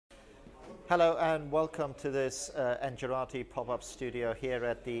Hello and welcome to this Engerati pop-up studio here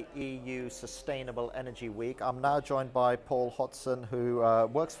at the EU Sustainable Energy Week. I'm now joined by Paul Hodson, who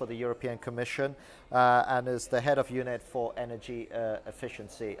works for the European Commission and is the head of unit for energy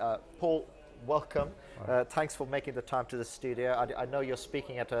efficiency. Paul, welcome. Thanks for making the time to the studio. I know you're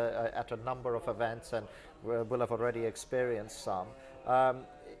speaking at a number of events and we'll have already experienced some.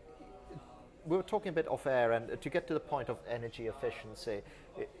 We were talking a bit off air, and to get to the point of energy efficiency,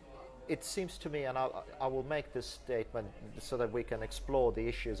 it seems to me, and I will make this statement so that we can explore the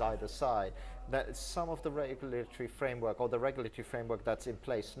issues either side, that some of the regulatory framework or the regulatory framework that's in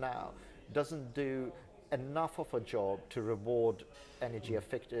place now doesn't do enough of a job to reward energy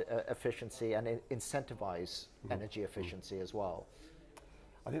efficiency and incentivize energy efficiency as well.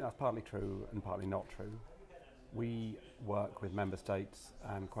 I think that's partly true and partly not true. We work with member states,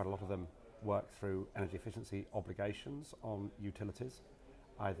 and quite a lot of them work through energy efficiency obligations on utilities,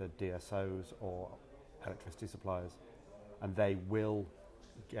 either DSOs or electricity suppliers, and they will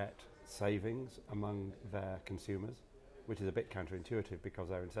get savings among their consumers, which is a bit counterintuitive because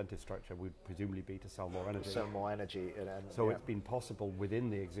their incentive structure would presumably be to sell more energy. Sell more energy. So it's been possible within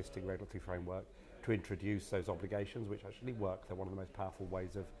the existing regulatory framework to introduce those obligations, which actually work. They're one of the most powerful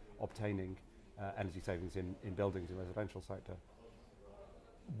ways of obtaining energy savings in buildings in the residential sector.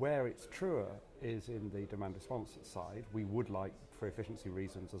 Where it's truer is in the demand response side. We would like, for efficiency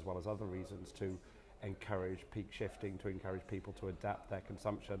reasons as well as other reasons, to encourage peak shifting, to encourage people to adapt their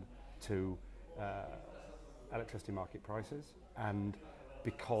consumption to electricity market prices. And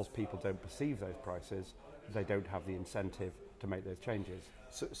because people don't perceive those prices, they don't have the incentive to make those changes.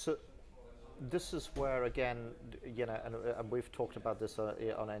 So this is where, again, you know, and we've talked about this on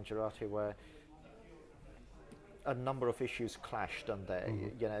Engerati, where a number of issues clashed on there.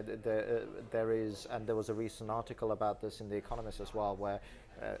 You know, there is, and there was a recent article about this in The Economist as well, where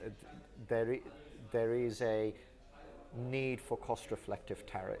there is a need for cost-reflective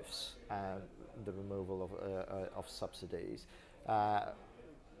tariffs and the removal of subsidies,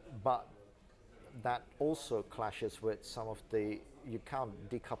 but that also clashes with some of the, you can't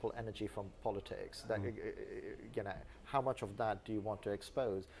decouple energy from politics. That you know, how much of that do you want to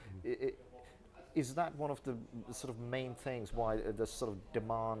expose? Is that one of the sort of main things why the sort of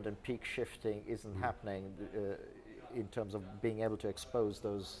demand and peak shifting isn't happening in terms of being able to expose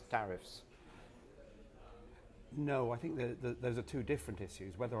those tariffs? No, I think those are two different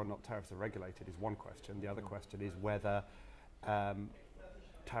issues. Whether or not tariffs are regulated is one question. The other question is whether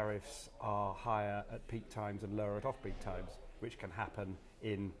tariffs are higher at peak times and lower at off-peak times, which can happen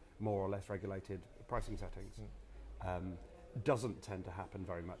in more or less regulated pricing settings. Doesn't tend to happen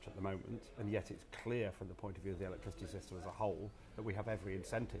very much at the moment, and yet it's clear from the point of view of the electricity system as a whole that we have every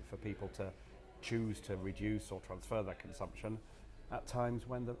incentive for people to choose to reduce or transfer their consumption at times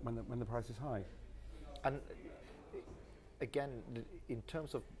when the price is high. And again, in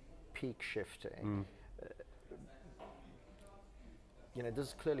terms of peak shifting, you know, this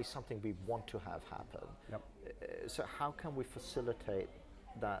is clearly something we want to have happen. Yep. So how can we facilitate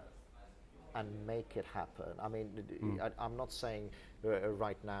that and make it happen? I mean, I'm not saying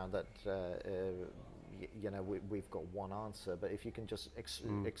right now that you know, we've got one answer, but if you can just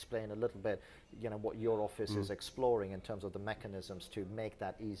explain a little bit, you know, what your office is exploring in terms of the mechanisms to make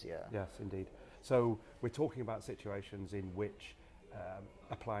that easier. Yes, indeed. So we're talking about situations in which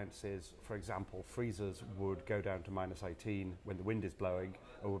appliances, for example, freezers would go down to -18 when the wind is blowing,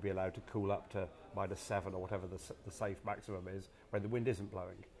 or would be allowed to cool up to -7 or whatever the safe maximum is when the wind isn't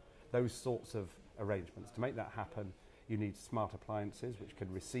blowing. Those sorts of arrangements. To make that happen, you need smart appliances which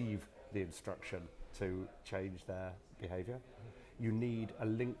can receive the instruction to change their behaviour. You need a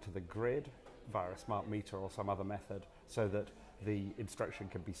link to the grid via a smart meter or some other method so that the instruction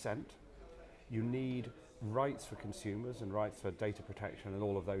can be sent. You need rights for consumers and rights for data protection and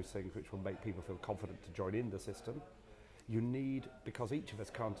all of those things which will make people feel confident to join in the system. You need, because each of us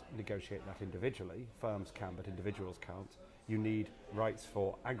can't negotiate that individually, firms can but individuals can't, you need rights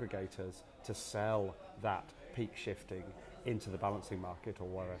for aggregators to sell that peak shifting into the balancing market or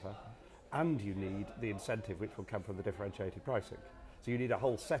wherever, and you need the incentive which will come from the differentiated pricing. So you need a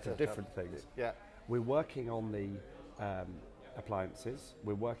whole set of different things. Yeah. We're working on the appliances,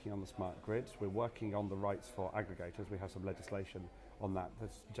 we're working on the smart grids, we're working on the rights for aggregators. We have some legislation on that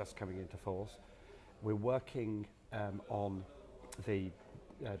that's just coming into force. We're working on the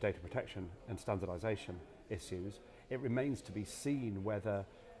data protection and standardisation issues. It remains to be seen whether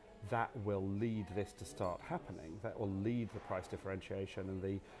that will lead this to start happening, that will lead the price differentiation and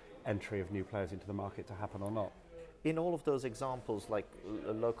the entry of new players into the market to happen or not. In all of those examples, like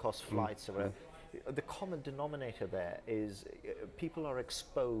low-cost flights, the common denominator there is people are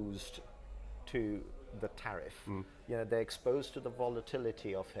exposed to the tariff. You know, they're exposed to the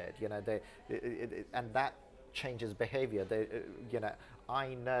volatility of it. You know, and that changes behavior. You know,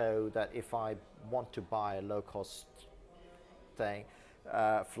 I know that if I want to buy a low-cost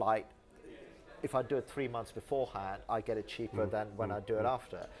flight, if I do it 3 months beforehand, I get it cheaper than when I do it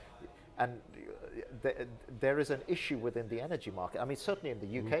after. And there is an issue within the energy market. I mean, certainly in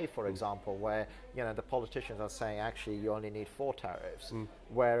the UK, for example, where, you know, the politicians are saying actually you only need 4 tariffs,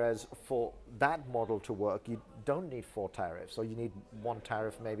 whereas for that model to work, you don't need 4 tariffs, or you need 1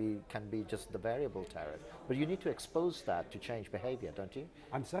 tariff, maybe can be just the variable tariff. But you need to expose that to change behavior, don't you?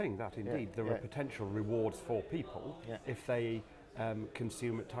 I'm saying that indeed. There are potential rewards for people if they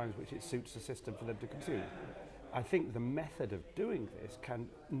consume at times which it suits the system for them to consume. I think the method of doing this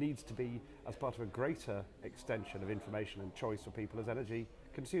needs to be as part of a greater extension of information and choice for people as energy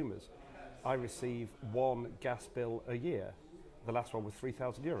consumers. I receive 1 gas bill a year. The last one was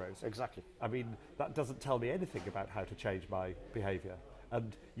 €3,000. Exactly. I mean, that doesn't tell me anything about how to change my behaviour.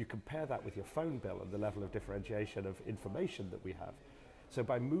 And you compare that with your phone bill and the level of differentiation of information that we have. So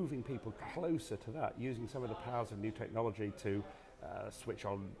by moving people closer to that, using some of the powers of new technology to switch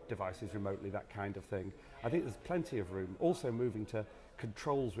on devices remotely, that kind of thing, I think there's plenty of room. Also moving to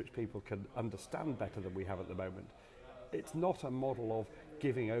controls which people can understand better than we have at the moment. It's not a model of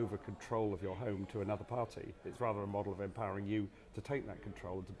giving over control of your home to another party. It's rather a model of empowering you to take that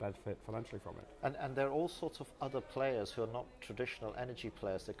control and to benefit financially from it. And there are all sorts of other players who are not traditional energy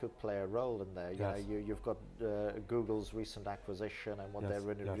players that could play a role in there. You know, you've got Google's recent acquisition and what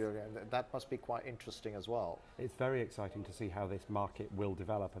they're doing. And that must be quite interesting as well. It's very exciting to see how this market will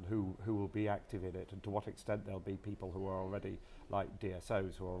develop and who will be active in it, and to what extent there'll be people who are already, like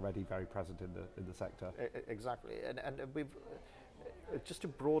DSOs, who are already very present in the sector. Exactly. And we've just to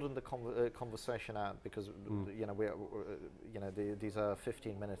broaden the conversation out, because you know these are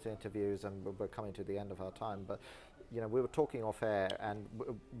 15-minute interviews and we're coming to the end of our time. But you know, we were talking off air, and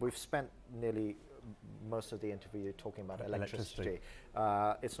we've spent nearly most of the interview talking about electricity.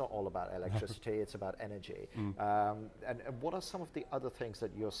 It's not all about electricity; it's about energy. And what are some of the other things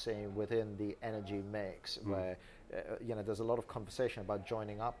that you're seeing within the energy mix, where you know, there's a lot of conversation about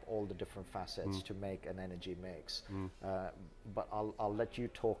joining up all the different facets to make an energy mix. But I'll let you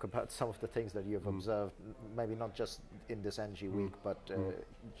talk about some of the things that you've observed, maybe not just in this Energy Week, but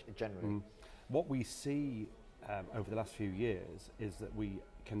generally. What we see over the last few years is that we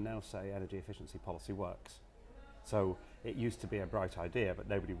can now say energy efficiency policy works. So it used to be a bright idea, but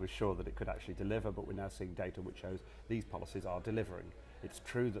nobody was sure that it could actually deliver, but we're now seeing data which shows these policies are delivering. It's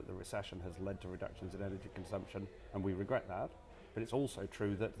true that the recession has led to reductions in energy consumption, and we regret that, but it's also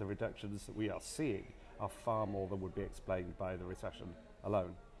true that the reductions that we are seeing are far more than would be explained by the recession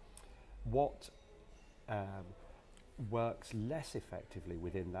alone. What works less effectively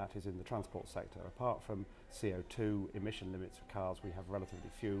within that is in the transport sector. Apart from CO2 emission limits for cars, we have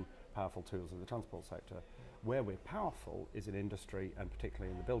relatively few powerful tools in the transport sector. Where we're powerful is in industry, and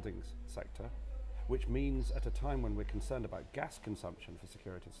particularly in the buildings sector, which means at a time when we're concerned about gas consumption for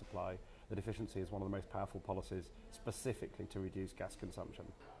security of supply, that efficiency is one of the most powerful policies specifically to reduce gas consumption.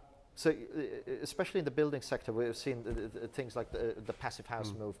 So, especially in the building sector, we've seen things like the passive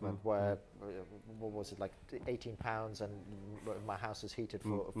house movement, where, what was it, like £18, and my house is heated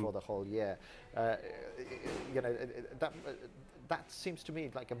for the whole year. You know, that seems to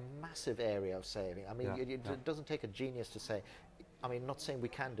me like a massive area of saving. I mean, it doesn't take a genius to say. I mean, not saying we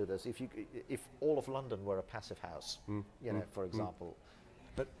can do this. If all of London were a passive house, you know, for example.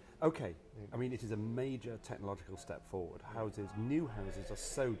 But okay, I mean, it is a major technological step forward. New houses are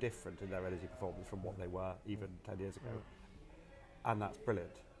so different in their energy performance from what they were even 10 years ago, and that's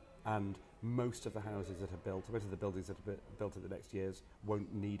brilliant. And most of the houses that are built, most of the buildings that are built in the next years,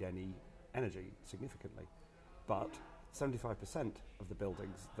 won't need any energy significantly. But 75% of the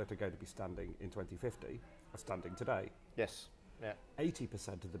buildings that are going to be standing in 2050 are standing today. Yes. Yeah.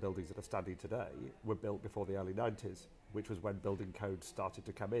 80% of the buildings that are standing today were built before the early 90s, which was when building codes started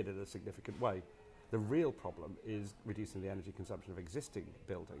to come in a significant way. The real problem is reducing the energy consumption of existing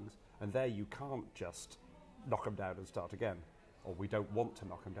buildings, and there you can't just knock them down and start again, or we don't want to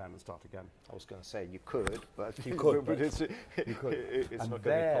knock them down and start again. I was going to say you could, but you could, but it's and not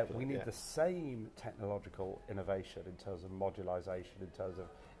there we need the same technological innovation in terms of modularization, in terms of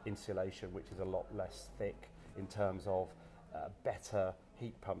insulation, which is a lot less thick, in terms of better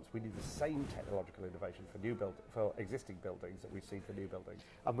heat pumps. We need the same technological innovation for existing buildings that we've seen for new buildings.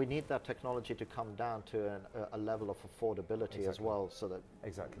 And we need that technology to come down to a level of affordability as well, so that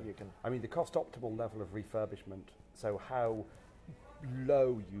you can. I mean, the cost optimal level of refurbishment, so how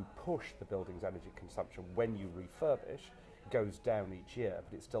low you push the building's energy consumption when you refurbish, goes down each year,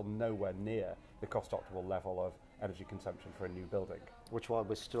 but it's still nowhere near the cost optimal level of energy consumption for a new building. Which while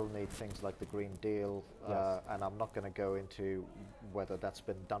we still need things like the Green Deal, Yes. and I'm not going to go into whether that's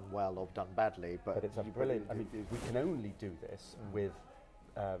been done well or done badly, but It's a brilliant, I mean, we can only do this with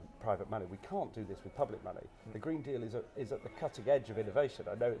private money. We can't do this with public money. The Green Deal is at the cutting edge of innovation.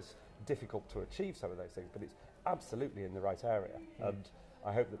 I know it's difficult to achieve some of those things, but it's absolutely in the right area. And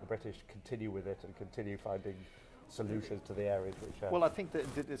I hope that the British continue with it and continue finding solutions to the areas which are... Well, I think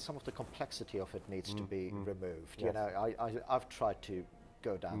that some of the complexity of it needs to be removed. Yes. You know, I've tried to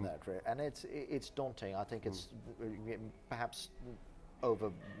go down that route, and it's daunting. I think it's perhaps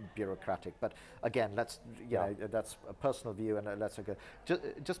over bureaucratic, but again, let's you know, that's a personal view, and let's go.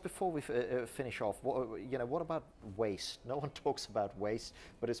 Just before we finish off, what about waste? No one talks about waste,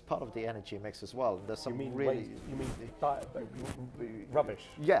 but it's part of the energy mix as well. There's some really waste? You mean rubbish?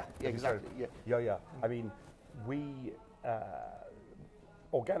 Yeah, exactly. Yeah. I mean,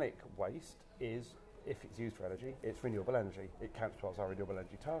 organic waste is, if it's used for energy, it's renewable energy. It counts towards our renewable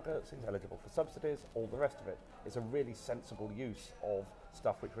energy targets, it's eligible for subsidies, all the rest of it. It's a really sensible use of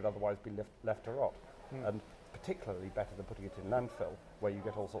stuff which would otherwise be left to rot. And particularly better than putting it in landfill, where you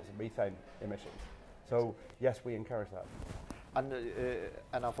get all sorts of methane emissions. So, yes, we encourage that.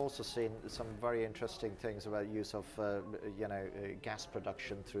 And I've also seen some very interesting things about use of gas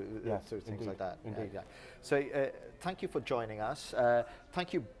production through things like that. Indeed. Yeah. So thank you for joining us.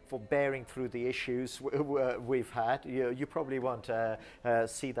 Thank you for bearing through the issues we've had. You probably won't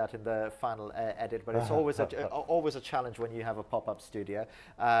see that in the final edit, but it's always a challenge when you have a pop-up studio.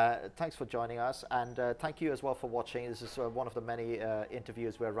 Thanks for joining us, and thank you as well for watching. This is one of the many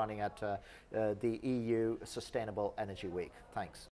interviews we're running at the EU Sustainable Energy Week. Thanks.